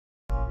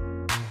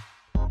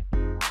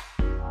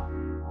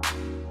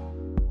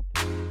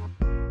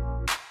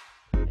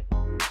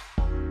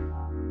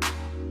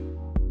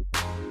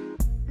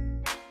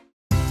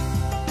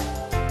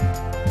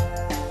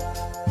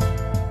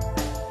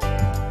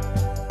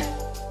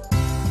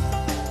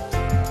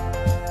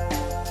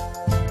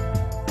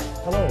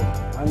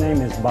My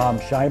name is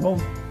Bob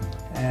Schaible,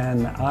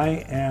 and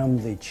I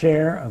am the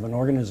chair of an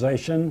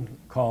organization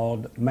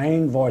called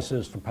Maine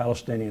Voices for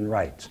Palestinian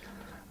Rights.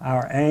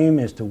 Our aim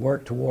is to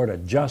work toward a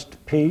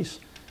just peace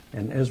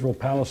in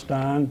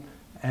Israel-Palestine,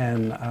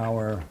 and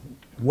our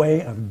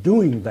way of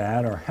doing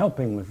that, or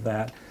helping with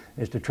that,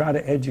 is to try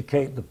to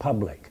educate the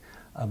public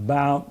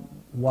about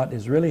what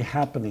is really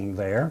happening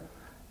there,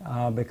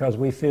 because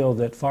we feel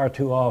that far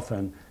too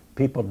often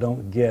people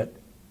don't get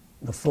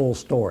the full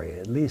story.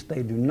 At least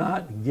they do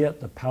not get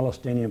the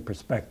Palestinian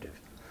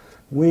perspective.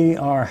 We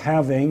are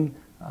having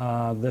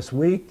this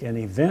week an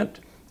event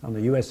on the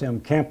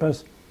USM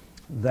campus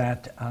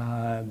that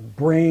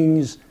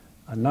brings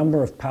a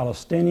number of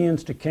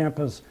Palestinians to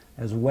campus,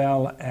 as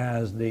well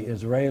as the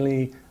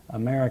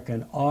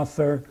Israeli-American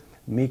author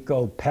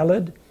Miko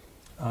Peled,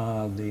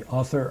 the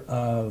author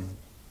of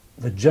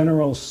The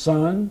General's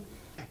Son,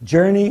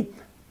 Journey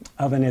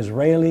of an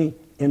Israeli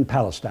in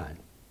Palestine.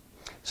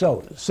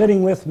 So,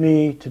 sitting with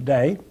me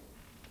today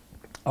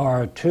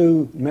are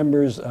two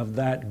members of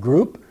that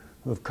group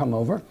who have come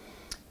over,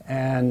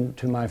 and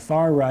to my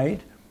far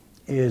right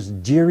is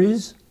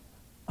Jiries,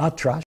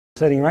 Atrash.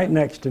 Sitting right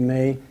next to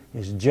me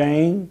is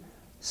Jane,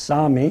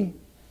 Sami,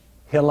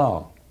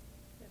 Hilai.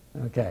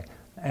 Okay,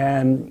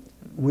 and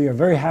we are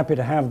very happy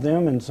to have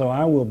them, and so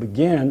I will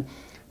begin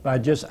by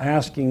just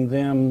asking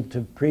them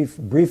to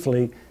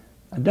briefly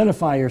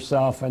identify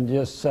yourself and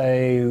just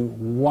say,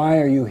 why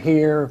are you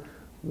here?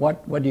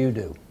 What do you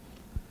do?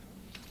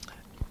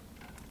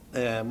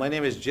 My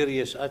name is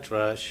Jiries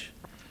Atrash.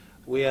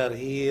 We are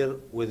here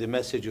with a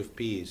message of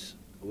peace.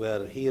 We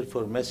are here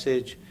for a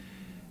message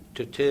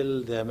to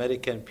tell the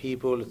American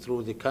people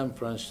through the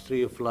conference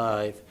Tree of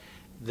Life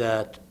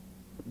that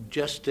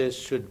justice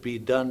should be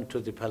done to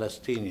the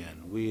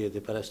Palestinian. We, the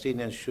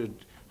Palestinians,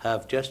 should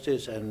have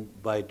justice, and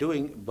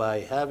by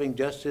having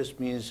justice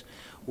means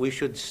we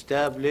should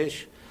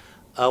establish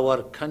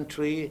our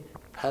country,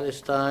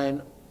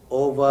 Palestine,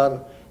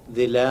 over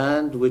the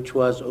land which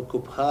was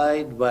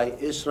occupied by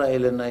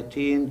Israel in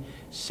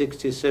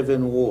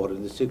 1967 war,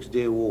 in the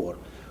Six-Day War,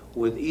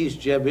 with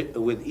East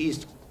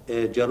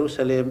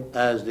Jerusalem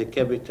as the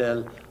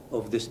capital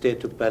of the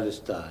state of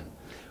Palestine.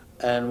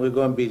 And we're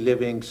going to be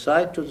living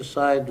side to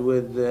side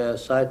with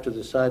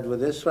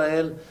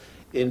Israel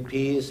in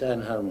peace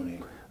and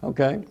harmony.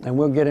 Okay, and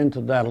we'll get into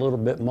that a little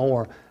bit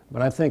more.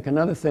 But I think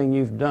another thing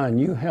you've done,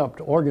 you helped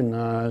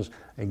organize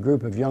a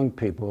group of young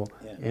people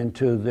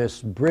into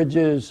this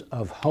Bridges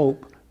of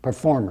Hope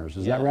performers.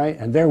 Is that right?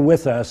 And they're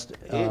with us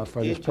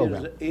for this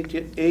program.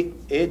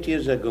 8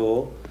 years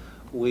ago,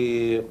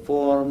 we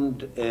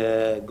formed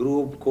a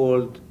group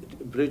called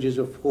Bridges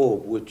of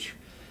Hope, which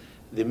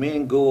the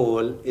main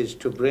goal is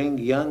to bring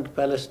young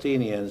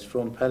Palestinians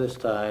from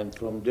Palestine,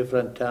 from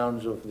different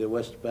towns of the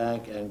West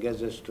Bank and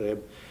Gaza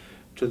Strip,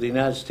 to the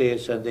United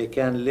States, and they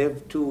can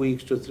live 2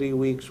 weeks to 3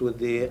 weeks with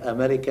the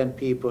American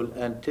people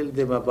and tell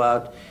them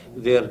about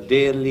their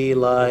daily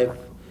life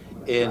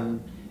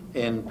in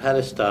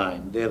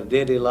Palestine, their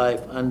daily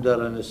life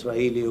under an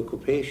Israeli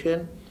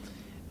occupation.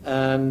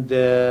 And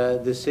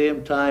at the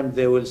same time,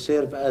 they will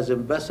serve as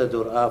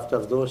ambassador after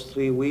those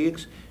 3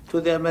 weeks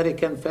to the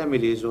American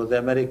families or the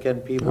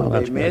American people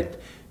they met,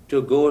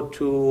 to go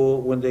to,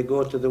 when they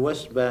go to the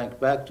West Bank,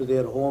 back to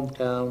their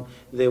hometown,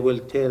 they will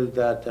tell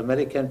that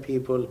American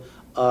people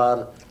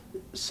are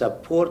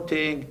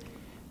supporting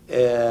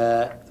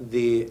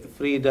the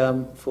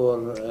freedom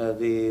for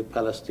the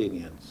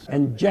Palestinians.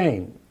 And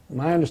Jane,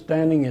 my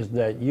understanding is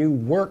that you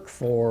work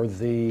for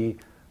the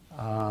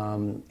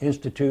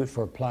Institute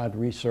for Applied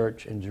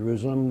Research in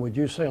Jerusalem. Would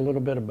you say a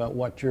little bit about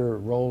what your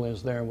role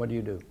is there? What do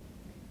you do?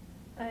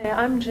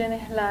 I'm Jane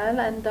Hilai,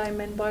 and I'm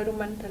an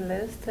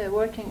environmentalist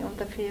working on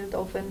the field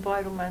of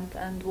environment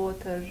and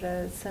water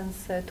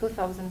since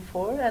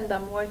 2004, and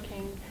I'm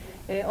working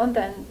on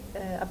the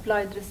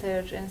Applied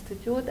Research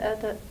Institute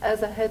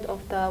as a head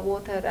of the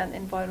Water and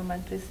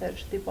Environment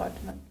Research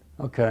Department.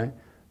 Okay.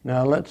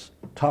 Now let's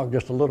talk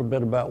just a little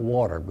bit about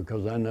water,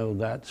 because I know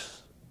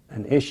that's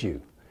an issue.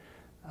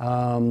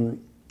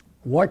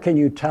 What can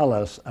you tell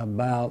us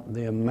about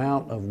the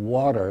amount of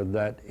water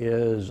that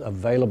is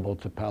available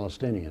to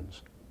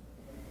Palestinians?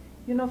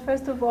 You know,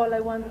 first of all, I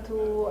want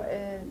to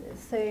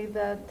say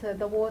that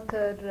the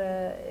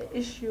water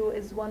issue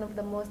is one of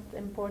the most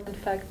important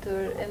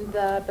factors in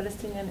the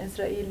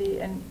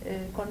Palestinian-Israeli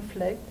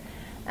conflict.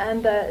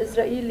 And the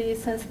Israelis,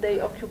 since they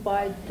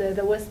occupied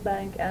the West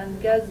Bank and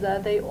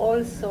Gaza, they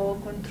also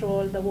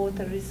control the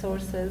water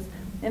resources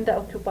in the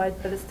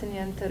occupied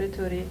Palestinian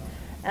territory.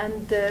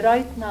 And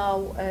right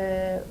now,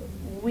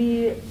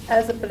 we,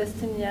 as a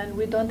Palestinian,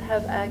 we don't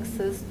have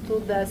access to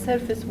the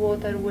surface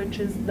water, which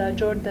is the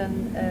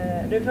Jordan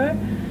River,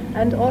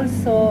 and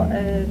also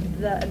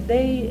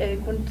they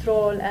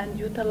control and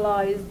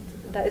utilize,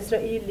 the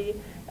Israeli,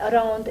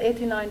 around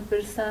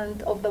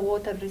 89% of the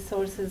water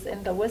resources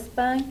in the West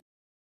Bank,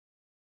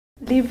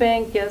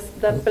 leaving, yes,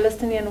 the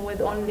Palestinian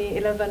with only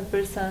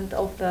 11%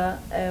 of the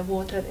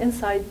water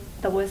inside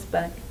the West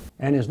Bank.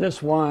 And is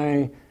this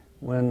why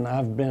When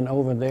I've been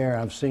over there,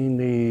 I've seen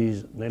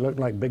these, they look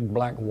like big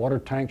black water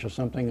tanks or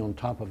something on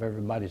top of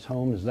everybody's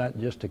home. Is that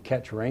just to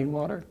catch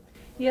rainwater?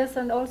 Yes,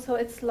 and also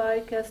it's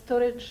like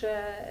storage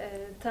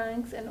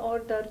tanks in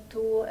order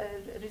to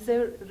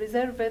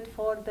reserve it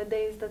for the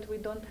days that we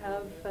don't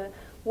have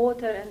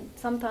water, and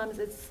sometimes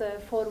it's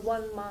for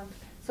 1 month.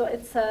 So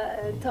it's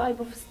a type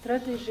of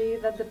strategy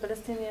that the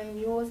Palestinians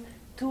use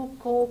to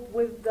cope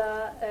with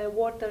the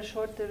water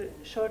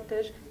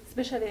shortage,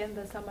 especially in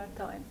the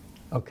summertime.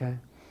 Okay.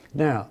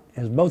 Now,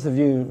 as both of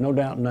you no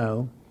doubt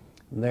know,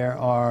 there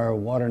are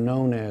what are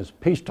known as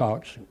peace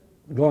talks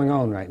going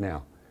on right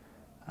now.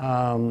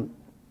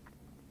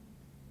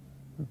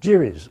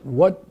 Jiries,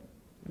 what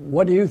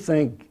do you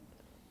think?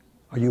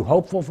 Are you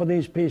hopeful for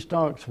these peace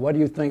talks? What do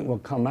you think will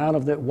come out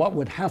of it? What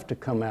would have to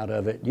come out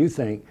of it, you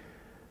think,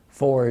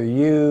 for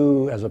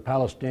you as a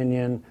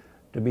Palestinian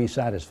to be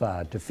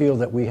satisfied, to feel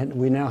that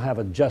we now have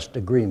a just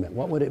agreement?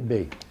 What would it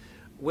be?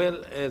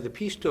 Well, the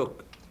peace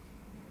talk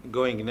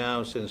going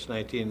now since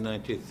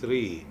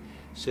 1993,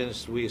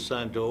 since we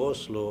signed the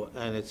Oslo,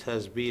 and it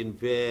has been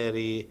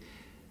very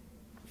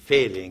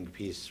failing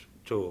peace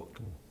talk.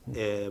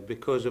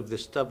 Because of the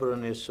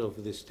stubbornness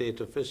of the State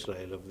of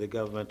Israel, of the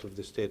government of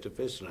the State of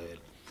Israel.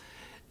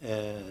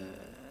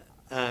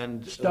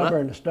 And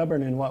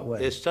stubborn in what way?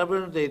 They're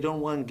stubborn, they don't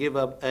want to give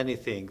up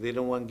anything. They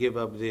don't want to give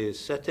up the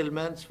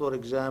settlements, for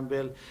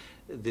example,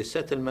 the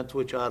settlements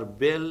which are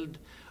built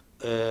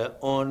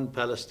on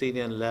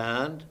Palestinian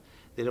land.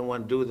 They don't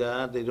want to do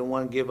that. They don't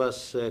want to give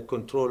us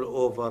control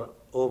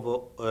over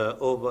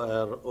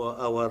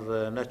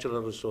our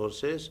natural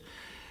resources.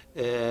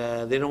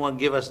 They don't want to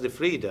give us the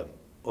freedom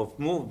of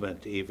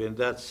movement even.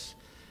 That's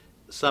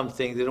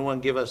something. They don't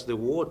want to give us the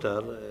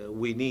water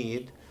we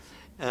need,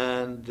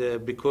 and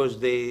because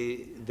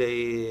they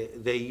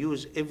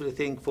use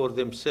everything for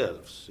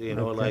themselves, you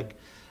know, like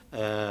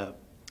 4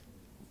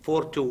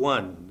 to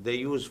 1. They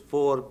use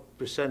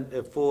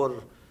 4%,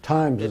 4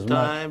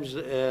 times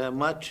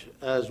much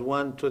as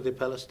 1 to the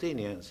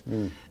Palestinians.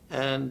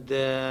 And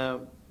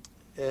the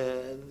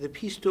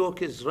peace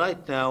talk is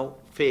right now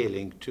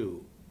failing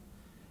too,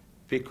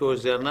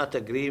 because they're not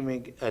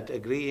agreeing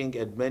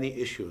at many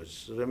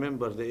issues.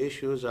 Remember, the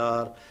issues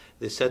are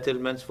the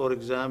settlements, for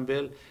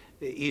example,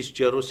 East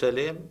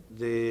Jerusalem.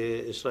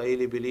 The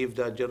Israeli believe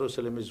that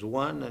Jerusalem is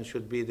one and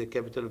should be the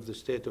capital of the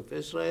State of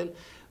Israel,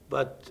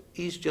 but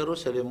East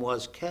Jerusalem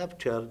was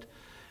captured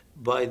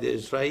by the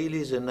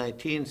Israelis in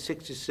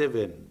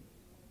 1967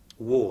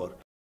 war.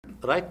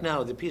 Right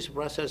now, the peace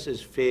process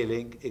is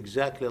failing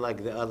exactly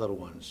like the other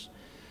ones.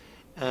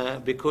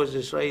 Because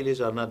Israelis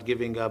are not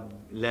giving up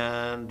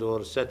land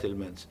or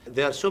settlements.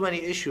 There are so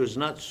many issues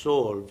not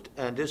solved,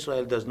 and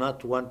Israel does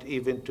not want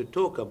even to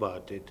talk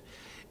about it,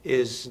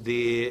 is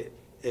the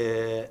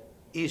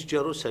East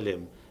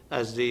Jerusalem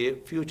as the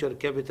future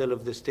capital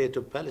of the State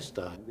of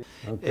Palestine.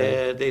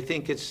 Okay. They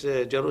think it's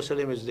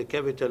Jerusalem is the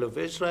capital of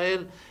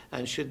Israel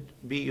and should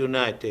be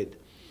united.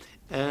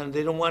 And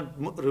they don't want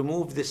to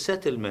remove the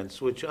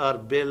settlements which are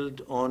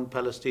built on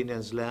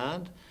Palestinians'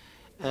 land,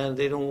 and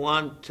they don't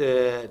want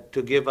to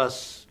give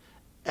us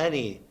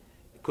any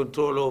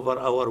control over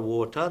our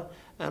water.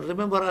 And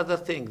remember other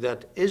thing,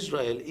 that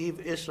Israel,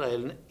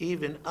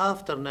 even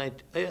after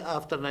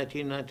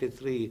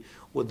 1993,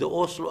 with the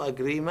Oslo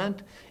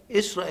Agreement,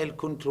 Israel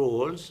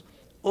controls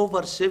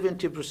over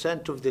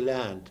 70% of the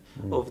land,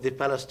 of the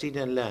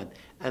Palestinian land.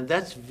 And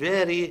that's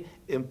very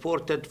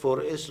important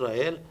for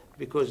Israel,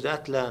 because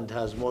that land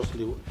has most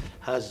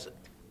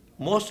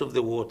of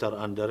the water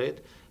under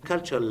it.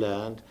 Agricultural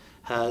land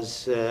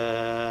has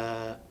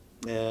the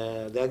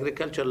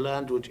agricultural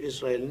land which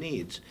Israel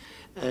needs,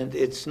 and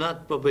it's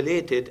not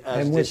populated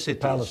as and the which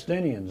cities. The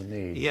Palestinians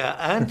need. Yeah,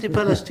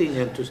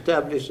 anti-Palestinian to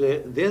establish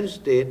their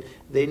state,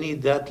 they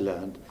need that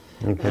land.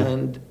 Okay.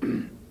 And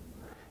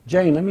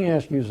Jane, let me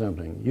ask you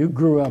something. You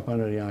grew up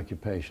under the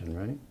occupation,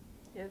 right?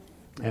 Yes.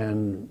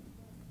 And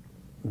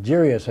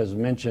Jiries has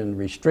mentioned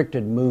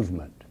restricted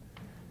movement.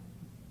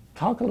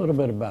 Talk a little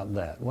bit about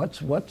that.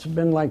 What's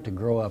been like to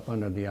grow up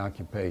under the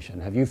occupation?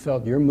 Have you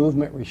felt your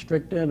movement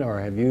restricted,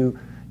 or do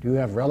you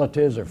have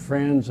relatives or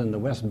friends in the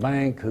West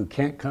Bank who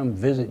can't come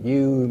visit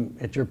you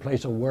at your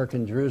place of work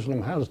in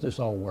Jerusalem? How does this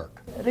all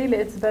work? Really,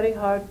 it's very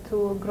hard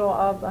to grow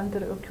up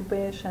under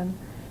occupation,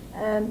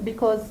 and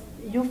because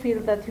you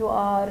feel that you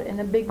are in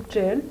a big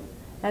jail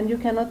and you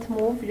cannot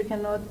move, you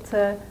cannot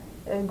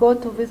go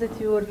to visit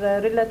your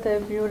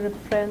relative, your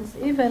friends,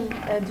 even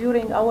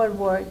during our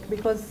work,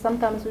 because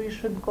sometimes we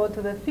should go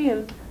to the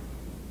field,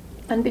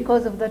 and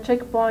because of the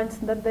checkpoints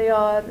that they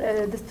are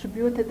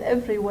distributed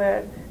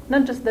everywhere,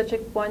 not just the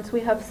checkpoints,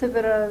 we have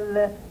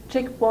several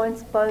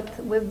checkpoints but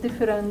with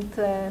different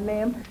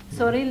name.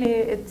 So really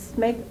it's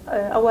make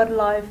our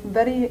life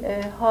very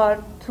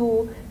hard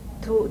to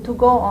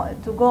go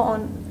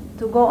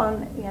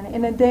on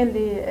in a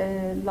daily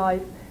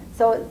life.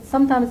 So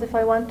sometimes if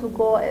I want to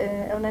go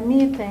on a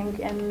meeting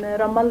in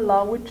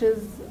Ramallah, which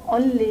is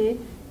only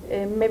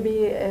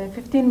maybe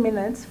 15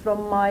 minutes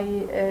from my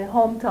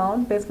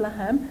hometown,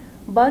 Bethlehem,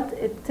 but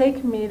it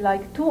take me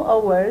like 2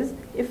 hours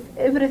if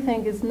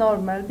everything is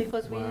normal,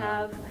 because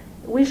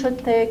we should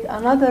take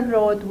another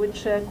road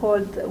which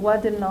called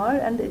Wadi Nar,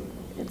 and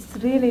it's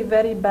really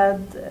very bad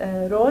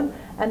road,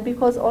 and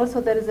because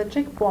also there is a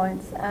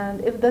checkpoint,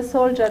 and if the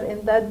soldier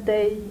in that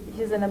day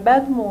he's in a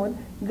bad mood,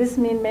 this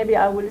means maybe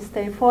I will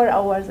stay 4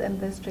 hours in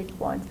this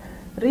checkpoint.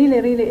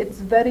 Really, it's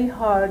very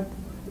hard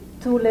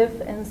to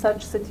live in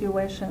such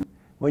situation.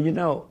 Well, you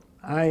know,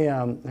 I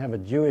have a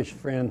Jewish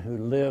friend who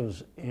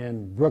lives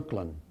in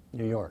Brooklyn,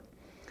 New York,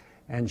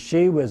 and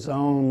she was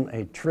on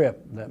a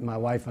trip that my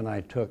wife and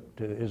I took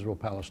to Israel,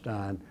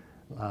 Palestine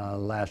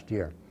last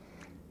year.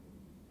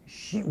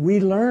 We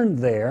learned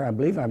there, I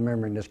believe I'm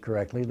remembering this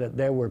correctly, that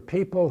there were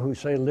people who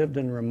say lived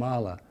in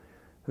Ramallah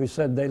who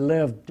said they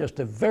lived just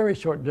a very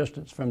short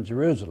distance from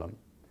Jerusalem,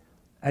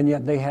 and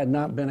yet they had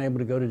not been able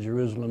to go to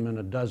Jerusalem in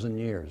a dozen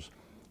years.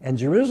 And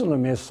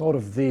Jerusalem is sort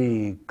of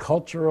the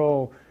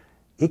cultural,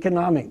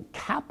 economic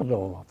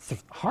capital,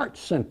 heart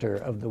center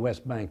of the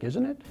West Bank,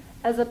 isn't it?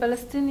 As a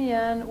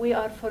Palestinian, we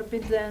are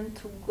forbidden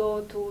to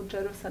go to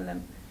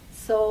Jerusalem.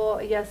 So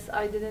yes,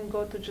 I didn't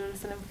go to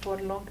Jerusalem for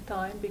a long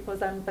time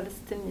because I'm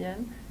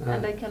Palestinian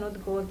and I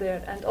cannot go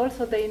there. And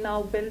also they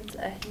now built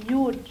a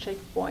huge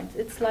checkpoint.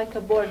 It's like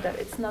a border,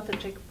 it's not a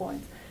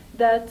checkpoint,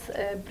 that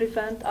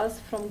prevent us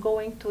from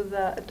going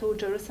to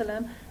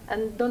Jerusalem.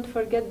 And don't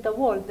forget the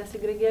wall, the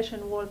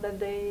segregation wall that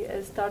they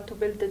start to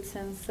build it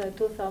since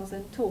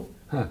 2002.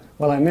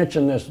 Well, I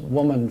mentioned this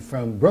woman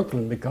from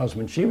Brooklyn because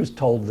when she was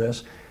told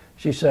this,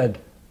 she said,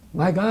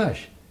 my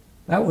gosh,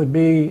 that would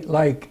be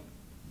like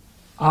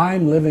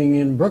I'm living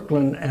in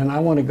Brooklyn and I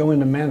want to go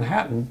into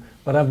Manhattan,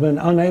 but I've been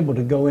unable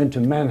to go into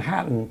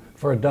Manhattan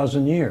for a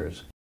dozen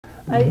years.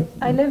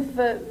 I live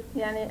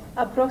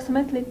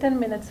approximately 10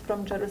 minutes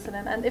from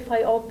Jerusalem, and if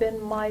I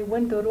open my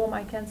window room,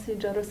 I can see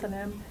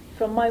Jerusalem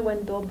from my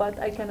window, but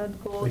I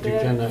cannot go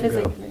there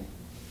physically.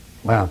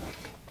 Wow.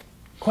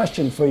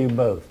 Question for you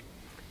both.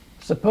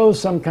 Suppose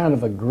some kind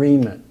of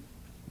agreement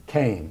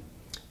came,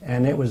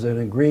 and it was an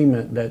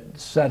agreement that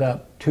set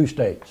up 2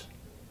 states.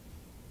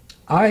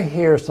 I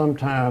hear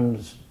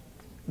sometimes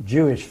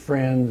Jewish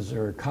friends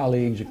or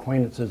colleagues,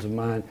 acquaintances of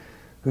mine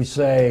who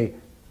say,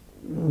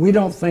 we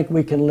don't think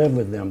we can live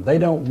with them. They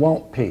don't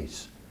want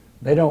peace.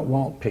 They don't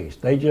want peace.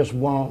 They just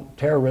want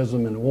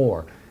terrorism and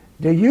war.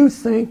 Do you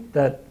think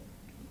that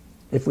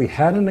if we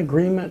had an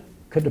agreement,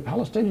 could the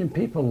Palestinian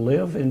people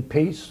live in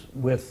peace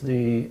with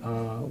the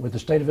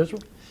State of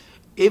Israel?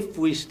 If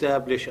we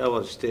establish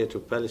our state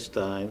of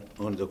Palestine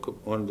on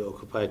the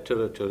occupied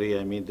territory,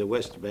 I mean the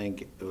West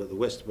Bank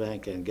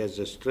and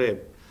Gaza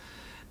Strip,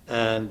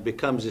 and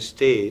becomes a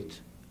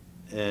state,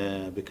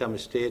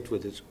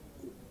 with its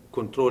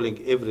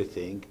controlling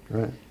everything,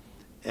 right.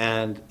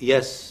 And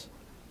yes,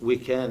 we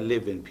can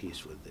live in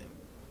peace with them,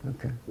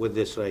 okay. With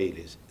the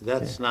Israelis.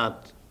 That's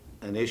not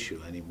an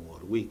issue anymore.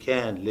 We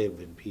can live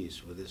in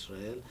peace with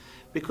Israel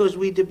because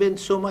we depend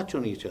so much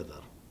on each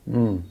other.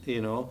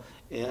 You know,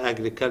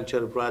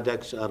 agricultural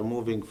products are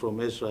moving from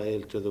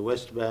Israel to the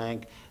West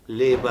Bank,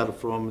 labor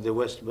from the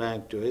West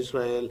Bank to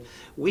Israel.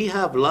 We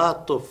have a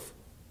lot of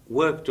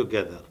work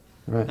together.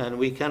 Right. And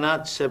we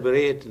cannot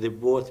separate the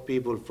both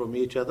people from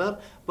each other,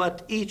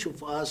 but each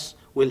of us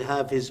will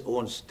have his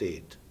own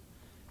state,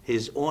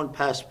 his own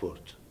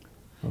passport,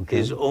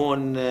 his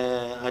own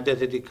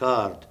identity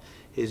card,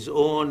 his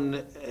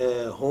own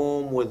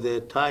home with the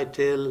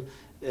title,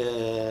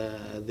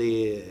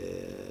 the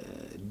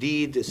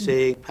deed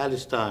saying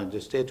Palestine,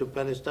 the state of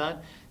Palestine.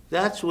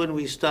 That's when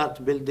we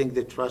start building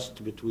the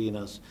trust between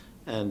us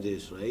and the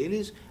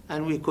Israelis,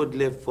 and we could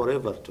live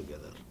forever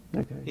together.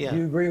 Okay. Yeah. Do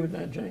you agree with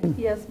that, Jane?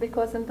 Yes,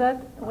 because in that,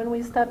 when we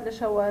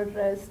establish our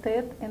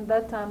state, in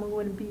that time we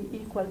will be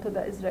equal to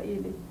the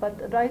Israeli.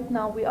 But right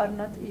now we are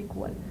not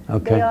equal.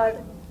 Okay. They are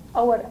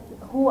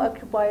who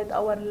occupied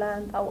our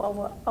land,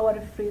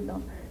 our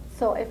freedom.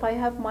 So if I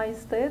have my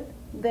state,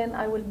 then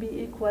I will be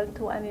equal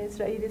to any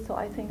Israeli. So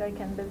I think I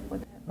can live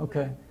with him.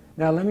 Okay.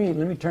 Now let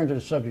me turn to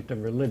the subject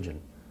of religion.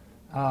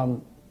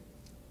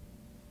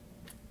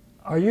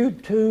 Are you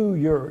two,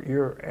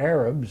 you're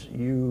Arabs,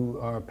 you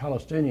are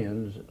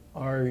Palestinians,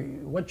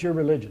 what's your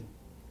religion?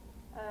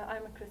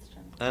 I'm a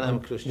Christian. And I'm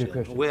Christian. You're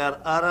Christian. We are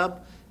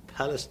Arab,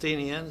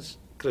 Palestinians,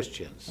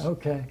 Christians.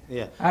 Okay.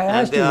 Yeah.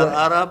 And they are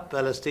Arab,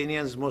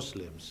 Palestinians,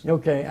 Muslims.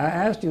 Okay, I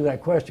asked you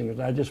that question because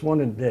I just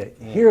wanted to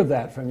hear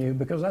that from you,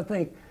 because I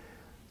think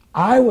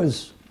I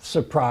was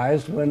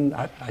surprised when,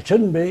 I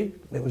shouldn't be,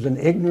 it was an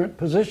ignorant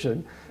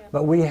position,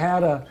 but we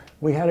had a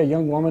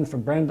young woman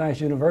from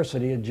Brandeis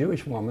University, a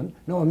Jewish woman,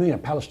 a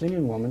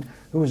Palestinian woman,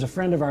 who was a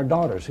friend of our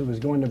daughter's who was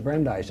going to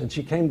Brandeis, and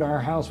she came to our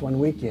house one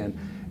weekend,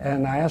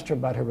 and I asked her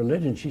about her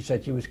religion. She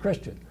said she was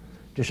Christian.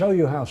 To show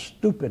you how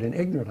stupid and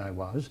ignorant I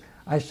was,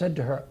 I said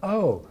to her,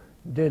 oh,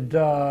 did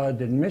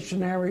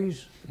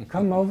missionaries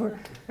come over?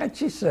 And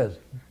she says,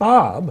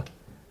 Bob,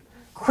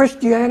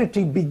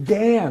 Christianity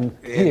began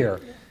here.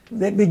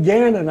 It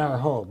began in our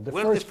home. The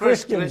first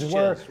Christians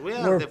were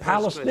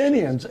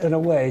Palestinians in a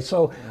way.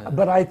 So,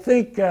 but I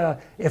think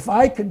if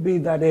I could be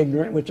that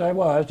ignorant, which I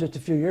was just a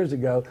few years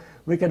ago,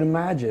 we can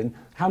imagine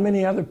how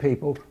many other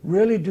people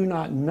really do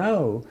not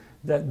know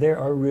that there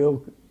are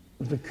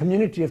the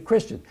community of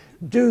Christians.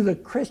 Do the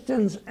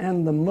Christians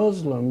and the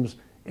Muslims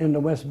in the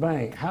West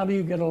Bank, how do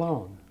you get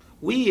along?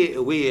 We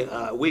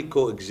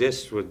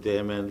coexist with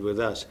them and with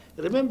us.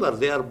 Remember,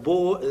 they are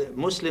both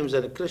Muslims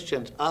and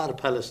Christians are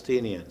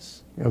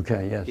Palestinians.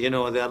 Okay, yes. You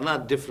know, they are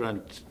not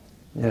different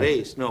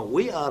race. No,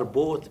 we are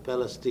both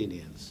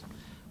Palestinians,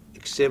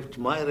 except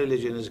my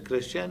religion is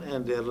Christian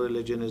and their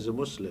religion is a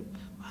Muslim.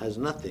 Has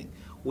nothing.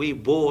 We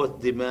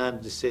both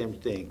demand the same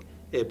thing: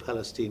 a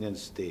Palestinian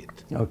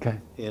state. Okay.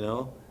 You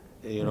know,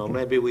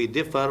 maybe we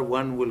differ.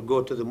 One will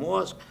go to the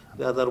mosque,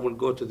 the other will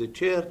go to the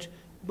church,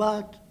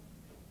 but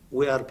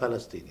we are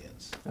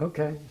Palestinians.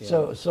 Okay.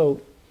 Yeah.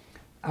 So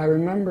I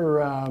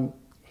remember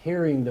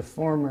hearing the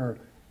former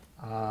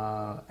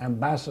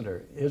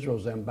ambassador,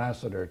 Israel's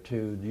ambassador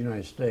to the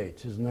United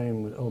States. His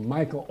name was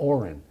Michael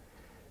Oren,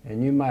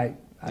 and you might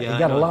he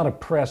got a lot of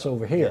press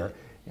over here,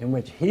 in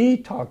which he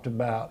talked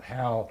about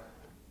how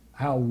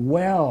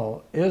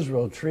well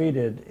Israel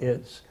treated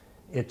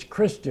its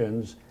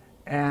Christians,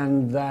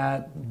 and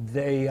that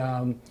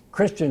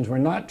Christians were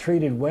not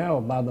treated well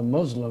by the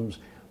Muslims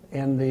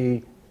in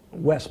the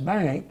West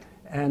Bank,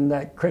 and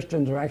that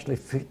Christians are actually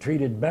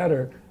treated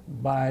better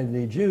by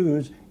the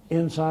Jews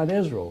inside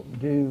Israel.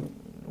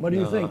 What do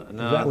you think?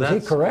 Was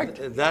he correct?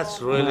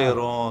 That's really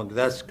wrong.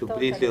 That's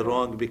completely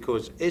wrong,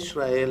 because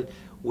Israel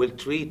will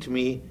treat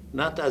me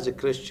not as a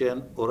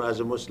Christian or as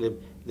a Muslim.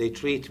 They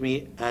treat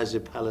me as a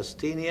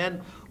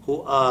Palestinian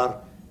who are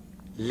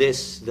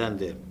less than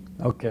them.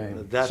 Okay.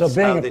 That's so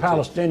being a they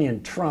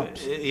Palestinian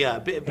trumps. Being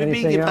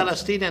a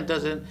Palestinian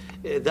doesn't.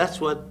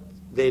 That's what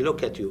they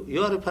look at you.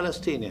 You are a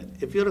Palestinian.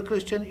 If you're a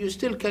Christian, you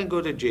still can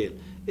go to jail.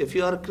 If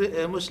you are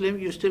a Muslim,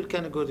 you still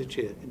can go to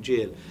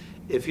jail.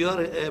 If you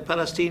are a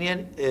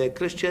Palestinian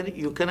Christian,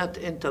 you cannot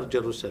enter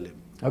Jerusalem.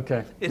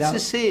 Okay. It's now, the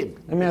same.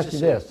 Let me ask you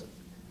this.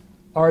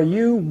 Are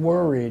you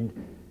worried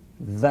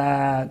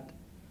that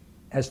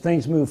as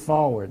things move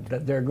forward,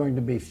 that there are going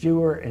to be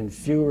fewer and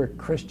fewer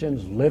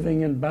Christians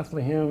living in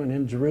Bethlehem and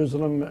in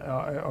Jerusalem?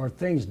 Are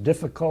things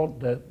difficult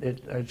that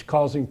it's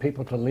causing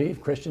people to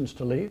leave, Christians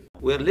to leave?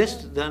 We're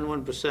less than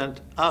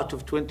 1% out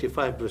of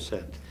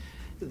 25%.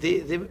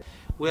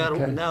 We are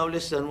now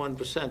less than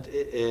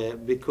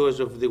 1% because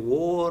of the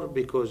war,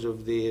 because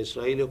of the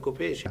Israeli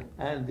occupation.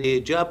 And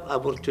the job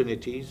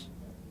opportunities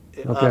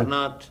are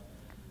not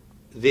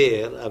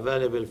there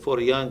available for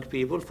young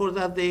people. For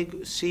that, they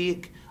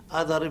seek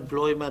other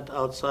employment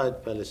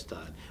outside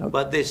Palestine.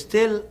 But they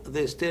still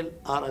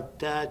are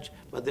attached,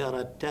 but they are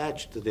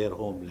attached to their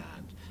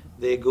homeland.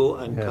 They go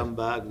and come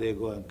back, they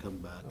go and come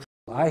back.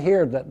 I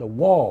hear that the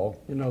wall,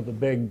 you know, the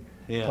big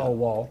tall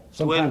wall,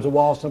 sometimes a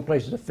wall, some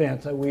places a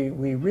fence, that we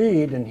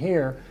read and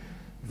hear.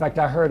 In fact,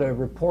 I heard a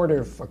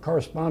reporter, a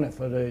correspondent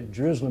for the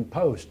Jerusalem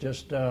Post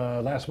just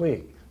last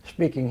week,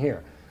 speaking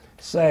here,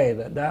 say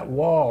that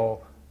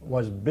wall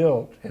was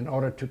built in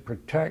order to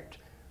protect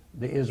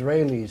the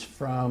Israelis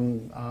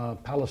from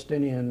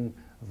Palestinian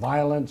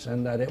violence,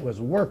 and that it was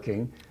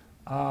working.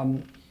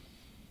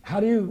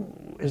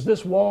 Is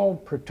this wall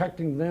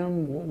protecting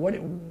them?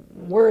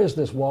 Where is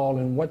this wall,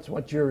 and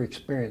what's your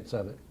experience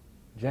of it?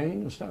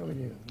 Jane, we'll start with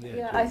you.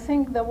 Yeah, I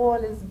think the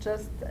wall is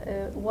just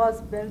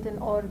was built in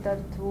order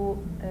to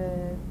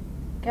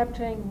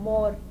capturing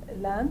more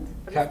land,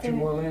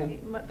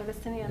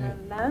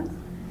 Palestinian land,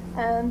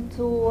 and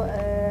to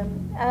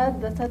add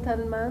the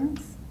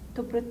settlements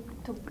to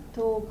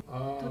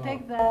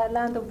take the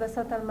land of the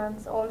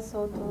settlements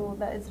also to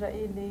the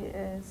Israeli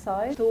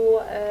side,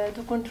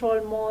 to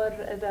control more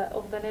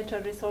of the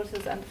natural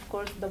resources and of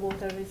course the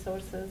water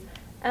resources,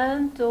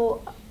 and to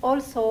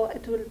also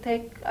it will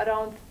take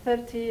around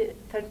 13%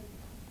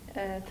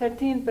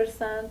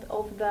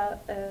 of the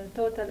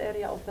total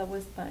area of the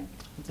West Bank.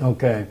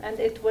 Okay. And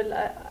it will,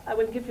 I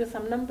will give you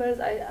some numbers.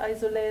 I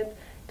isolate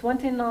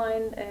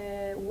 29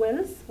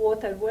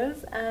 water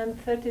wells, and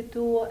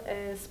 32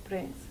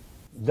 springs.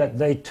 That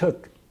they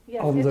took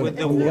on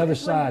the other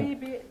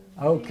side.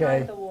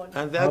 Okay.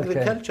 And the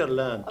agriculture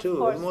land too.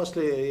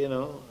 Mostly,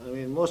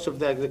 most of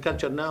the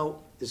agriculture now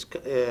is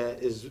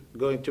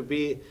going to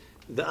be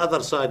the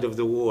other side of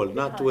the wall,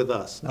 not with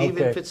us,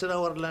 even if it's in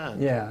our land.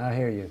 Yeah, I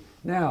hear you.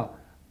 Now,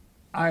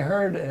 I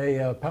heard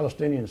a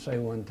Palestinian say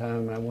one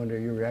time, and I wonder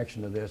your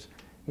reaction to this.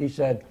 He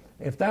said,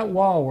 if that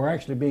wall were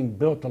actually being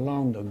built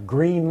along the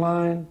Green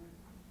Line,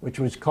 which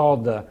was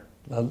called the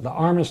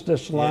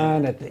Armistice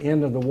Line at the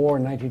end of the war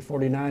in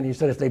 1949, he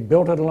said if they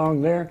built it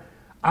along there,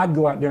 I'd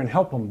go out there and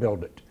help them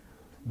build it,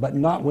 but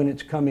not when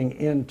it's coming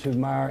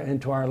into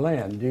our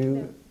land.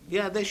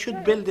 Yeah, they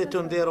should build it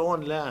on their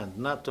own land,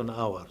 not on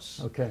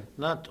ours. Okay.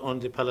 Not on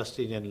the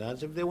Palestinian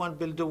lands. If they want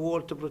to build a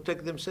wall to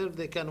protect themselves,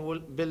 they can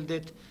build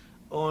it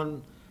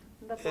on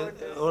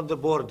the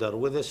border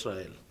with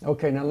Israel.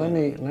 Okay, now let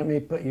me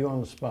put you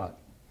on the spot.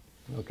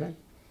 Okay.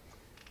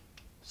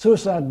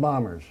 Suicide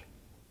bombers.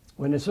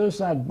 When the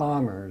suicide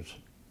bombers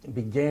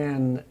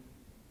began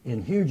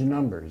in huge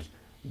numbers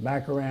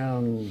back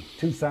around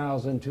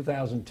 2000,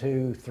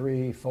 2002,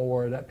 3,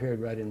 4, that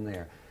period right in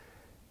there,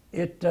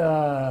 it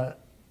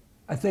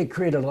I think,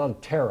 created a lot of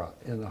terror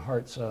in the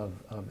hearts of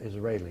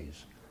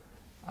Israelis.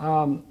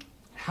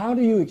 How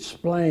do you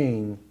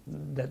explain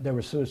that there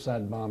were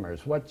suicide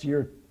bombers? What's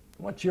your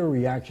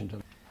reaction to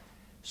that?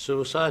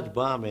 Suicide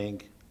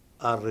bombing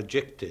are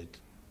rejected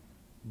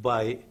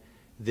by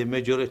the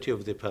majority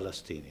of the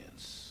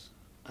Palestinians.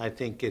 I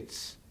think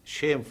it's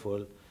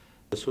shameful.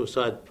 The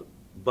suicide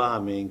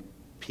bombing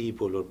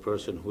people or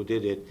person who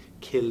did it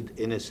killed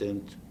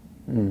innocent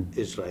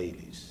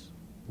Israelis.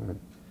 Right.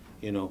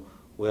 You know,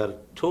 we're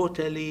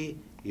totally,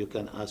 you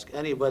can ask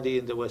anybody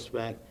in the West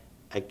Bank,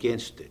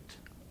 against it.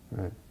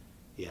 Right.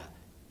 Yeah.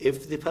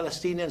 If the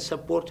Palestinians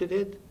supported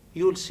it,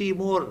 you'll see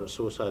more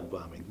suicide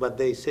bombing. But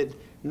they said,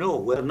 no,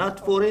 we're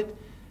not for it.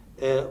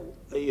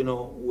 You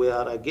know, we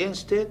are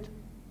against it,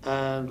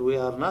 and we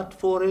are not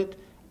for it,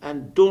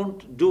 and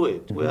don't do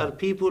it. We are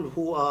people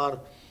who are,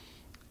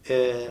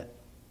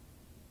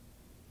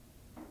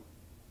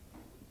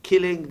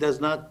 killing does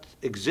not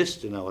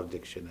exist in our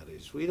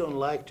dictionaries. We don't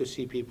like to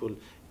see people,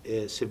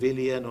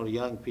 civilian or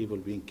young people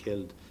being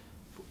killed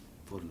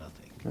for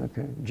nothing.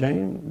 Okay.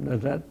 Jane,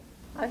 does that?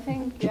 I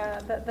think, yeah,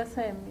 the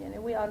same. You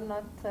know, we are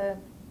not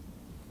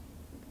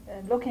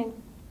looking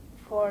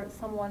for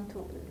someone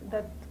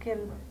that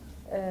kill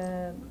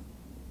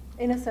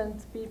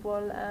innocent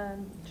people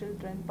and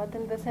children, but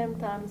in the same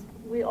time,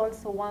 we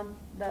also want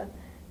that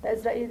the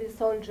Israeli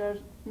soldier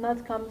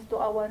not comes to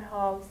our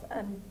house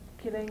and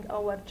killing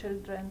our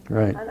children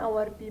Right. and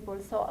our people.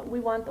 So we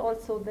want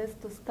also this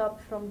to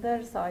stop from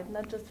their side,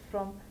 not just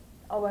from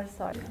our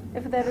side.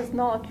 If there is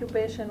no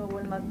occupation, we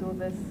will not do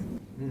this.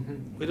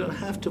 We don't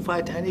have to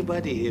fight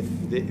anybody if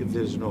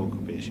there's no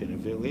occupation.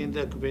 If we're in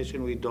the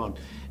occupation, we don't.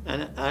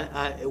 And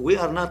we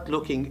are not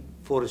looking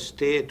for a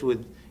state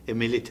with a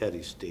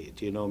military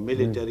state, you know,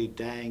 military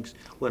tanks.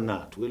 We're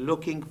not. We're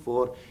looking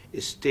for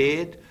a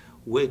state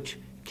which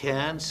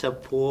can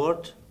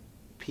support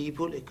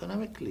people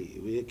economically.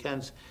 We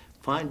can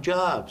find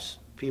jobs.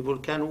 People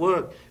can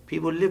work.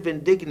 People live in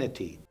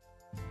dignity.